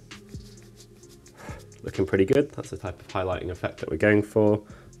 Looking pretty good. That's the type of highlighting effect that we're going for.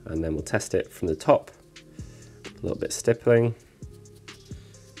 And then we'll test it from the top. A little bit stippling.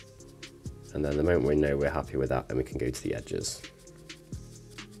 And then the moment we know we're happy with that, then we can go to the edges.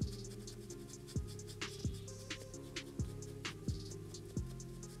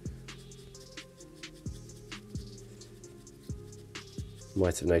 You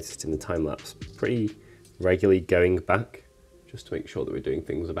might have noticed in the time lapse, pretty regularly going back, just to make sure that we're doing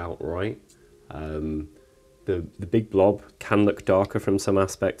things about right. The big blob can look darker from some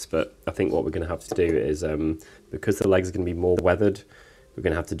aspects, but I think what we're going to have to do is, because the legs are going to be more weathered, we're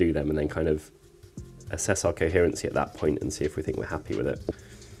going to have to do them and then kind of assess our coherency at that point and see if we think we're happy with it.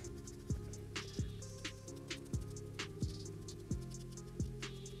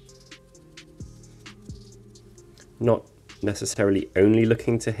 Not necessarily only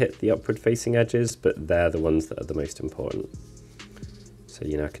looking to hit the upward facing edges, but they're the ones that are the most important. So,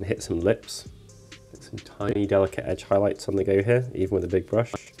 you know, I can hit some lips, some tiny delicate edge highlights on the go here, even with a big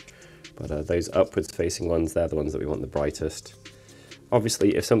brush. But those upwards facing ones, they're the ones that we want the brightest.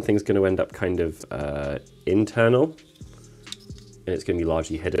 Obviously, if something's going to end up kind of internal, and it's going to be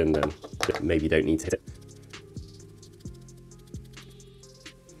largely hidden, then maybe you don't need to hit it.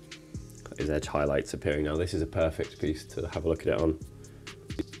 Got those edge highlights appearing now. This is a perfect piece to have a look at it on.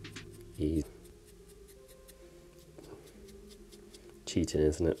 Easy. Cheating,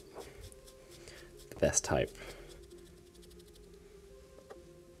 isn't it? The best type.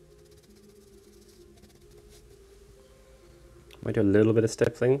 I might do a little bit of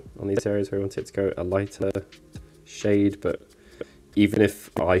stippling on these areas where I want it to go a lighter shade, but even if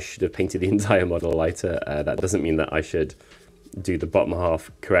I should have painted the entire model lighter, that doesn't mean that I should do the bottom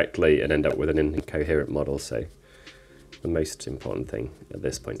half correctly and end up with an incoherent model. So the most important thing at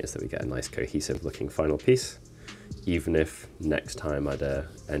this point is that we get a nice cohesive looking final piece, even if next time I'd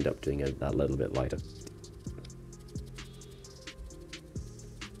end up doing it that little bit lighter.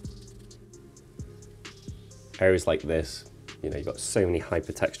 Areas like this, you know, you've got so many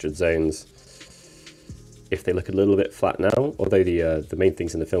hyper textured zones. If they look a little bit flat now, although the main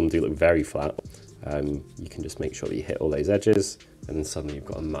things in the film do look very flat, you can just make sure that you hit all those edges, and then suddenly you've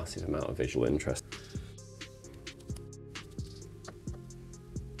got a massive amount of visual interest.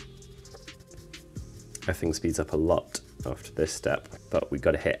 Everything speeds up a lot after this step, but we've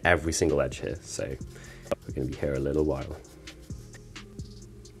got to hit every single edge here, so we're going to be here a little while.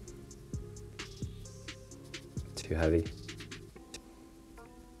 Too heavy.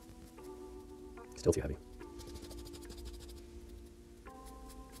 Still too heavy.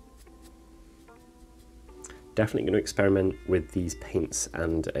 Definitely going to experiment with these paints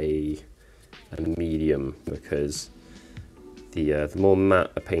and a medium, because the more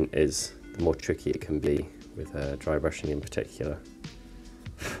matte a paint is, the more tricky it can be with dry brushing in particular.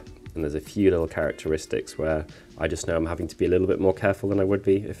 And there's a few little characteristics where I just know I'm having to be a little bit more careful than I would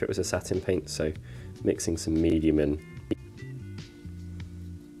be if it was a satin paint, so mixing some medium in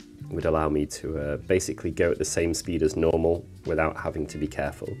would allow me to basically go at the same speed as normal without having to be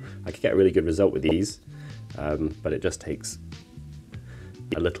careful. I could get a really good result with these, but it just takes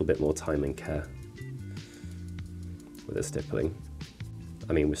a little bit more time and care with the stippling.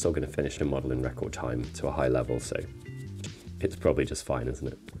 I mean, we're still going to finish the model in record time to a high level, so it's probably just fine, isn't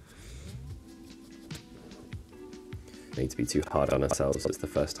it? Need to be too hard on ourselves. It's the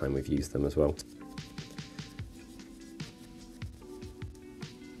first time we've used them as well.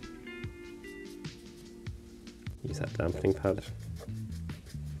 Use that dampening pad.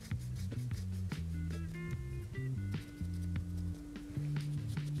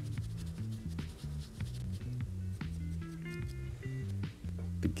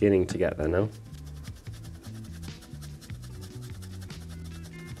 Beginning to get there now.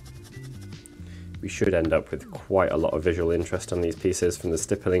 We should end up with quite a lot of visual interest on these pieces from the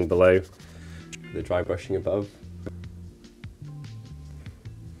stippling below, the dry brushing above.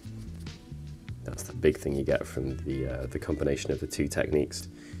 That's the big thing you get from the combination of the two techniques.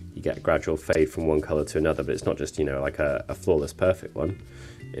 You get a gradual fade from one color to another, but it's not just, you know, like a flawless perfect one.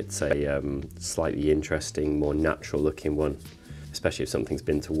 It's a slightly interesting, more natural looking one, especially if something's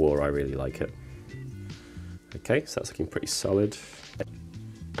been to war. I really like it. Okay, so that's looking pretty solid.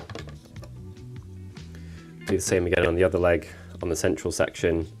 Do the same again on the other leg, on the central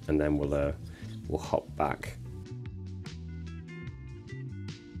section, and then we'll hop back.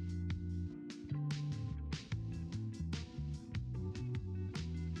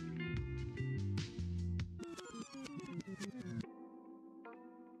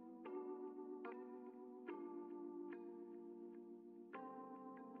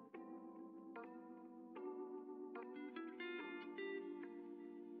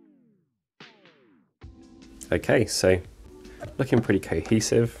 Okay, so looking pretty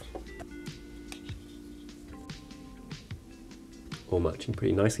cohesive. All matching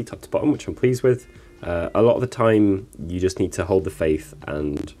pretty nicely top to bottom, which I'm pleased with. A lot of the time you just need to hold the faith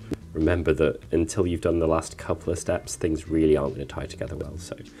and remember that until you've done the last couple of steps, things really aren't going to tie together well.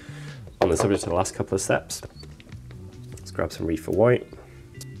 So on the subject of the last couple of steps, let's grab some Reefer White.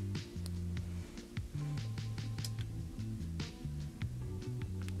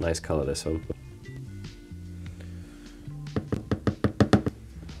 Nice colour, this one.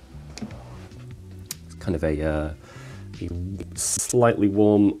 Kind of a slightly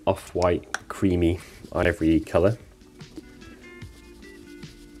warm, off-white, creamy ivory colour.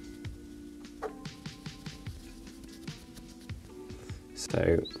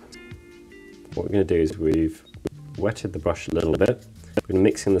 So what we're going to do is we've wetted the brush a little bit. We're going to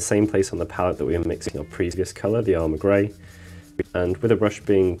mix in the same place on the palette that we were mixing our previous colour, the Armour Grey. And with the brush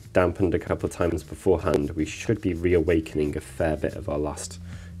being dampened a couple of times beforehand, we should be reawakening a fair bit of our last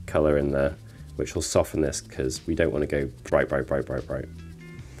colour in there, which will soften this because we don't want to go bright, bright, bright, bright, bright.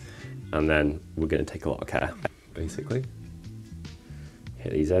 And then we're going to take a lot of care, basically.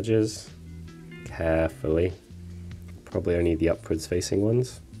 Hit these edges carefully, probably only the upwards facing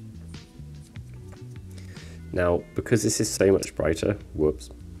ones. Now, because this is so much brighter, whoops,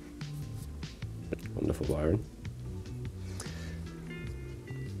 wonderful Byron.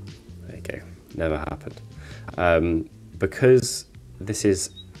 There you go, never happened. Because this is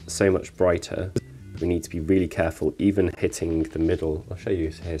so much brighter, we need to be really careful, even hitting the middle. I'll show you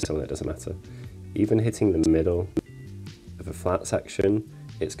here some that doesn't matter. Even hitting the middle of a flat section,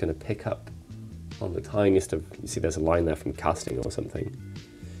 it's going to pick up on the tiniest of, you see there's a line there from casting or something.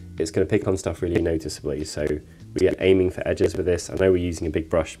 It's going to pick on stuff really noticeably, so we are aiming for edges with this. I know we're using a big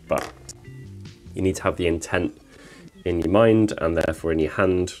brush, but you need to have the intent in your mind and therefore in your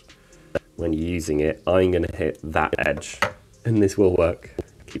hand when you're using it. I'm going to hit that edge, and this will work.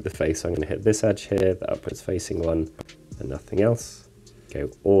 Keep the face, so I'm going to hit this edge here, the upwards facing one, and nothing else.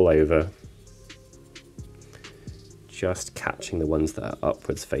 Go all over, just catching the ones that are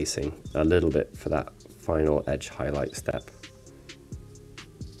upwards facing a little bit for that final edge highlight step.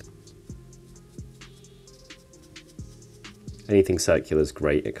 Anything circular is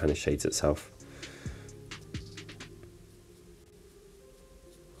great, it kind of shades itself.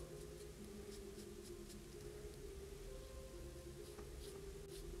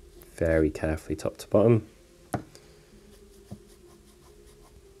 Very carefully top to bottom.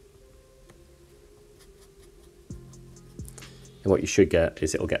 And what you should get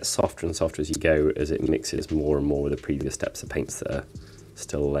is it'll get softer and softer as you go, as it mixes more and more with the previous steps of paints that are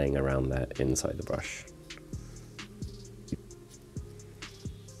still laying around there inside the brush.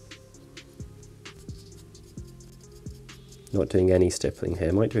 Not doing any stippling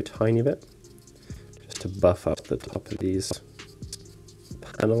here, might do a tiny bit, just to buff up the top of these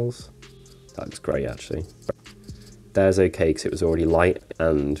panels. That looks great actually. There's okay because it was already light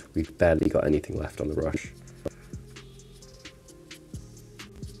and we've barely got anything left on the brush.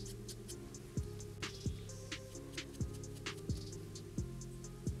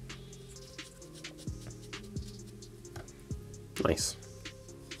 Nice.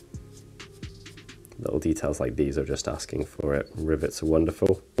 Little details like these are just asking for it. Rivets are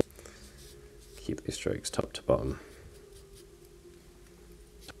wonderful. Keep these strokes top to bottom.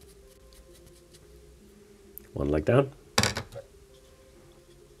 One leg down.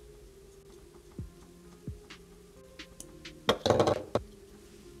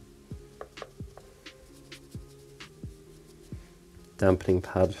 Dampening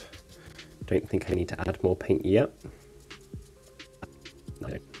pad. Don't think I need to add more paint yet. No.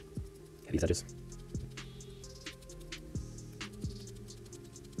 Hit these edges.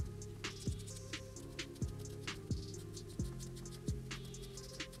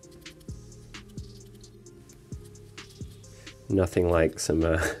 Nothing like some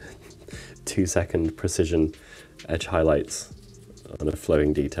 2-second precision edge highlights on a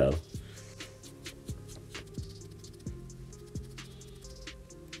flowing detail.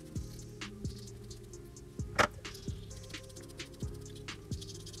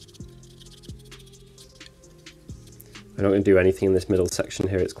 I'm not going to do anything in this middle section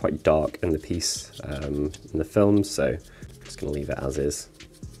here. It's quite dark in the piece, in the film, so I'm just going to leave it as is.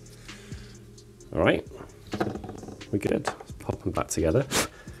 All right, we're good. Let's pop them back together.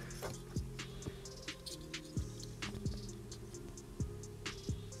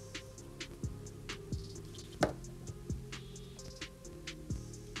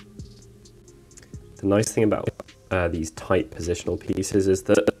 The nice thing about these tight positional pieces is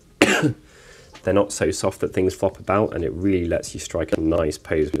that they're not so soft that things flop about, and it really lets you strike a nice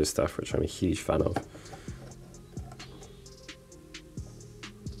pose with this stuff, which I'm a huge fan of.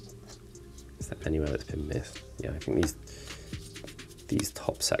 Is there anywhere that's been missed? Yeah, I think these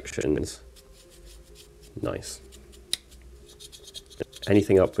top sections, nice.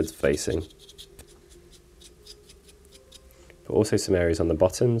 Anything upwards facing. But also some areas on the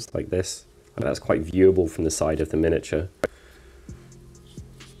bottoms, like this. That's quite viewable from the side of the miniature.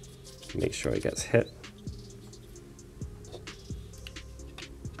 Make sure it gets hit.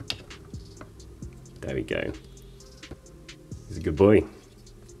 There we go. He's a good boy.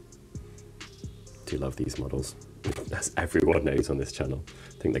 Do love these models, as everyone knows on this channel.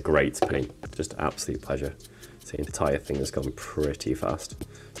 I think they're great to paint, just absolute pleasure. So the entire thing has gone pretty fast,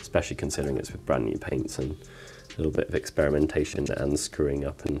 especially considering it's with brand new paints and a little bit of experimentation and screwing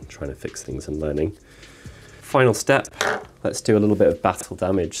up and trying to fix things and learning. Final step, let's do a little bit of battle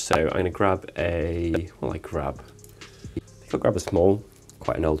damage. So I'm going to grab a, well, I think I'll grab a small,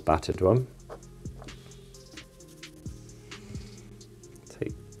 quite an old battered one.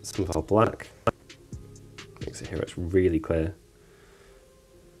 Take some of our black, makes it here it's really clear.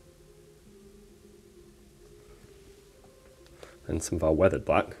 And some of our weathered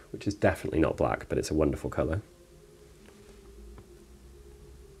black, which is definitely not black, but it's a wonderful colour.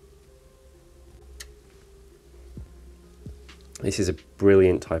 This is a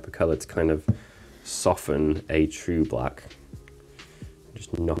brilliant type of colour to kind of soften a true black.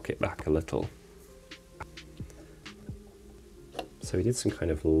 Just knock it back a little. So we did some kind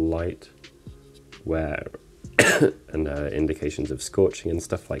of light wear and indications of scorching and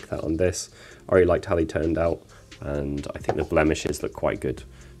stuff like that on this. I really liked how they turned out, and I think the blemishes look quite good.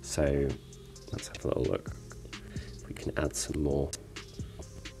 So let's have a little look. We can add some more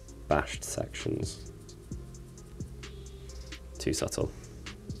bashed sections. Too subtle.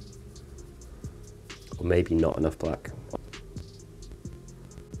 Or maybe not enough black.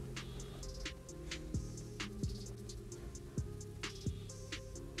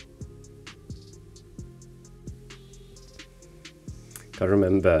 Gotta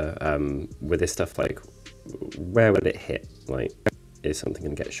remember with this stuff, like, where will it hit? Like, is something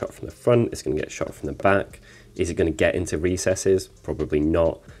going to get shot from the front? Is it going to get shot from the back? Is it going to get into recesses? Probably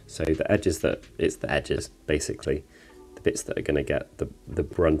not. So the edges it's the edges, basically. The bits that are going to get the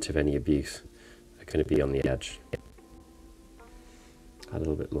brunt of any abuse are going to be on the edge. Add a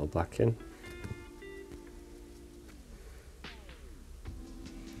little bit more black in.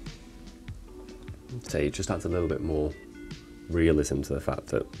 So it just adds a little bit more realism to the fact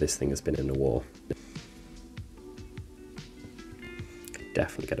that this thing has been in a war.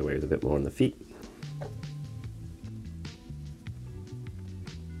 Definitely get away with a bit more on the feet.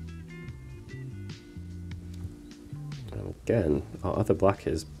 And again, our other black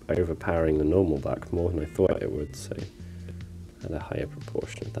is overpowering the normal black more than I thought it would, so add a higher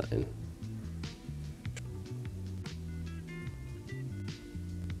proportion of that in.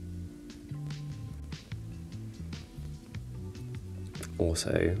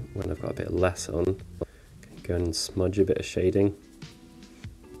 Also, when I've got a bit less on, I can go and smudge a bit of shading.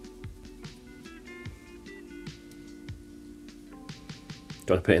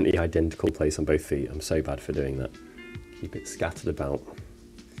 Do I put it in the identical place on both feet? I'm so bad for doing that. Keep it scattered about,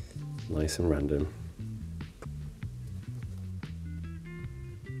 nice and random.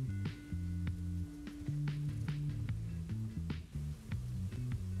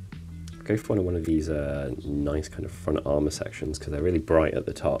 Go for one of these nice kind of front armour sections because they're really bright at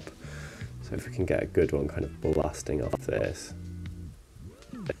the top. So if we can get a good one kind of blasting off this,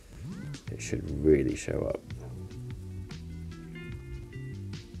 it should really show up.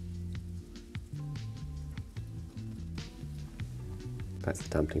 Back to the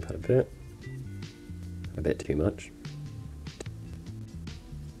dampening pad a bit too much.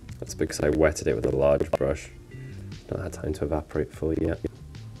 That's because I wetted it with a large brush. Not had time to evaporate fully yet.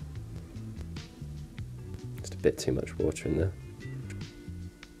 Just a bit too much water in there.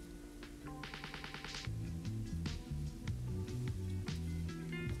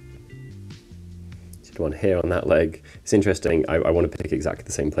 Did one here on that leg. It's interesting, I want to pick exactly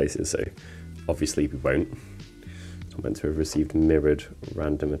the same places, so obviously we won't. I'm meant to have received mirrored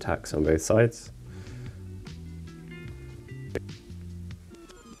random attacks on both sides.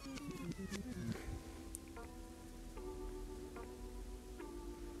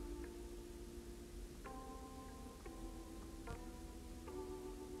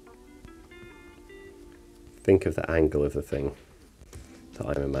 Think of the angle of the thing that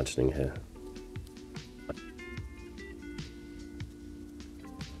I'm imagining here.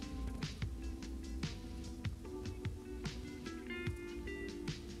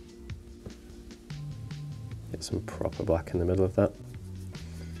 Get some proper black in the middle of that,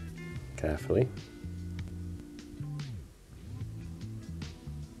 carefully.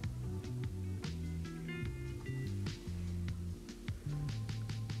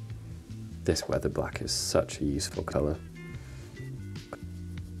 This weather black is such a useful colour.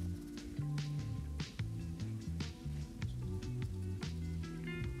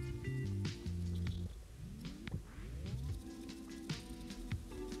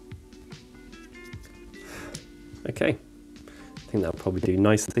 Okay, I think that'll probably do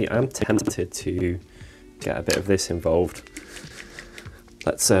nicely. I'm tempted to get a bit of this involved.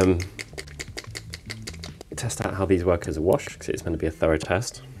 Let's test out how these work as a wash, because it's going to be a thorough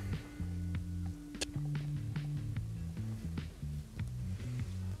test.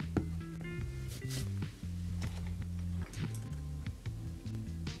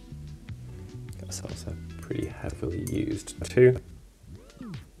 cells are pretty heavily used too.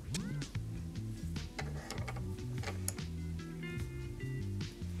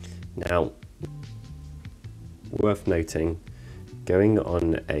 Now, worth noting, going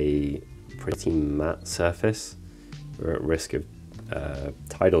on a pretty matte surface, we're at risk of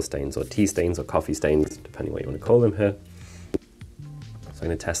tidal stains or tea stains or coffee stains, depending what you want to call them here. So I'm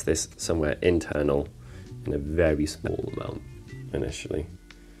going to test this somewhere internal in a very small amount initially.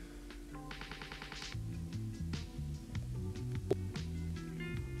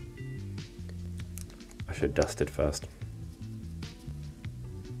 I should dust it first.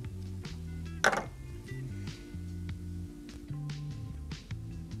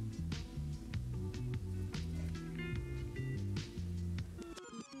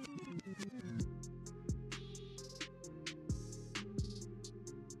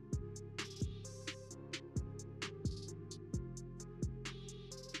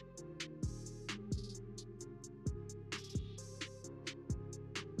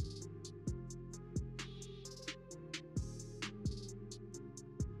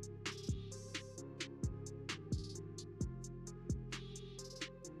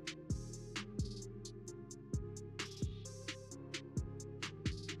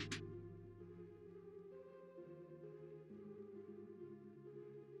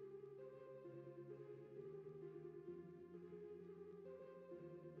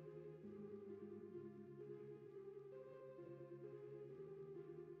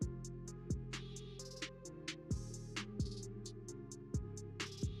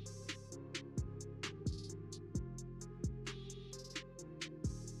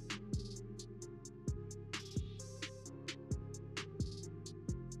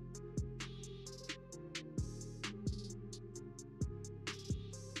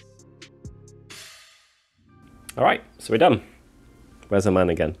 All right, so we're done. Where's our man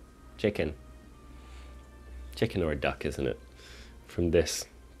again? Chicken. Chicken or a duck, isn't it? From this,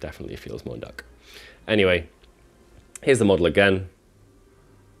 definitely feels more duck. Anyway, here's the model again.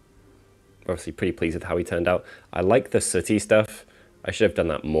 Obviously pretty pleased with how he turned out. I like the sooty stuff. I should have done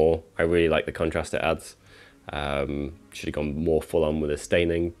that more. I really like the contrast it adds. Should have gone more full on with the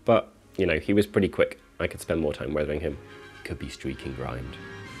staining, but you know, he was pretty quick. I could spend more time weathering him. Could be streak and grind.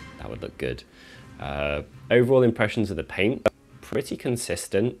 That would look good. Overall impressions of the paint, pretty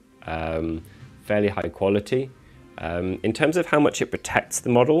consistent, fairly high quality. In terms of how much it protects the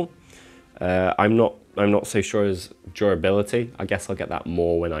model, I'm not so sure as durability. I guess I'll get that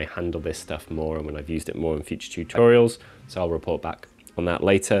more when I handle this stuff more and when I've used it more in future tutorials, so I'll report back on that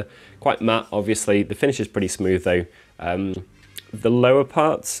later. Quite matte, obviously. The finish is pretty smooth though. The lower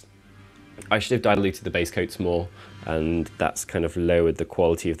parts, I should have diluted the base coats more, and that's kind of lowered the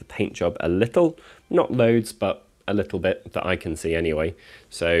quality of the paint job a little. Not loads, but a little bit that I can see anyway.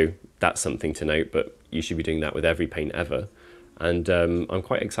 So that's something to note, but you should be doing that with every paint ever. And I'm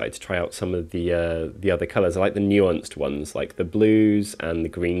quite excited to try out some of the other colours. I like the nuanced ones, like the blues and the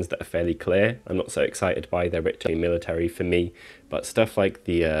greens that are fairly clear. I'm not so excited by, they're a bit too military for me, but stuff like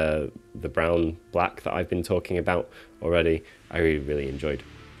the brown black that I've been talking about already, I really enjoyed.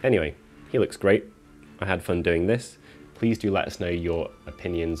 Anyway, he looks great. I had fun doing this. Please do let us know your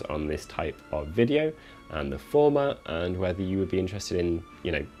opinions on this type of video and the format, and whether you would be interested in,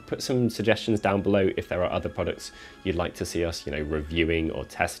 you know, put some suggestions down below if there are other products you'd like to see us, you know, reviewing or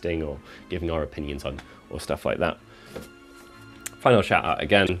testing or giving our opinions on, or stuff like that. Final shout out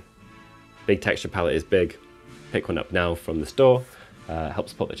again, big texture palette is big. Pick one up now from the store, help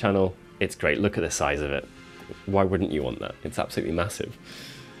support the channel. It's great, look at the size of it. Why wouldn't you want that? It's absolutely massive.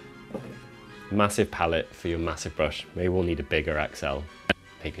 Massive palette for your massive brush. Maybe we'll need a bigger XL.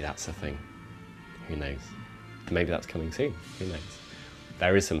 Maybe that's the thing. Who knows? Maybe that's coming soon. Who knows?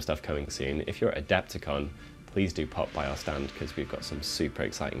 There is some stuff coming soon. If you're at Adepticon, please do pop by our stand, because we've got some super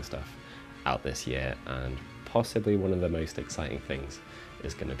exciting stuff out this year, and possibly one of the most exciting things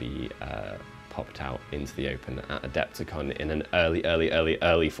is going to be popped out into the open at Adepticon in an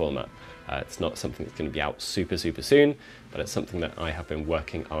early format. It's not something that's going to be out super soon, but it's something that I have been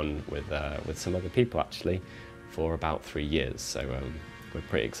working on with some other people actually for about 3 years. So we're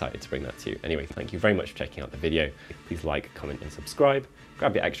pretty excited to bring that to you. Anyway, thank you very much for checking out the video. Please like, comment and subscribe.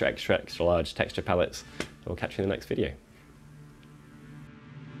 Grab your extra large texture palettes, and we'll catch you in the next video.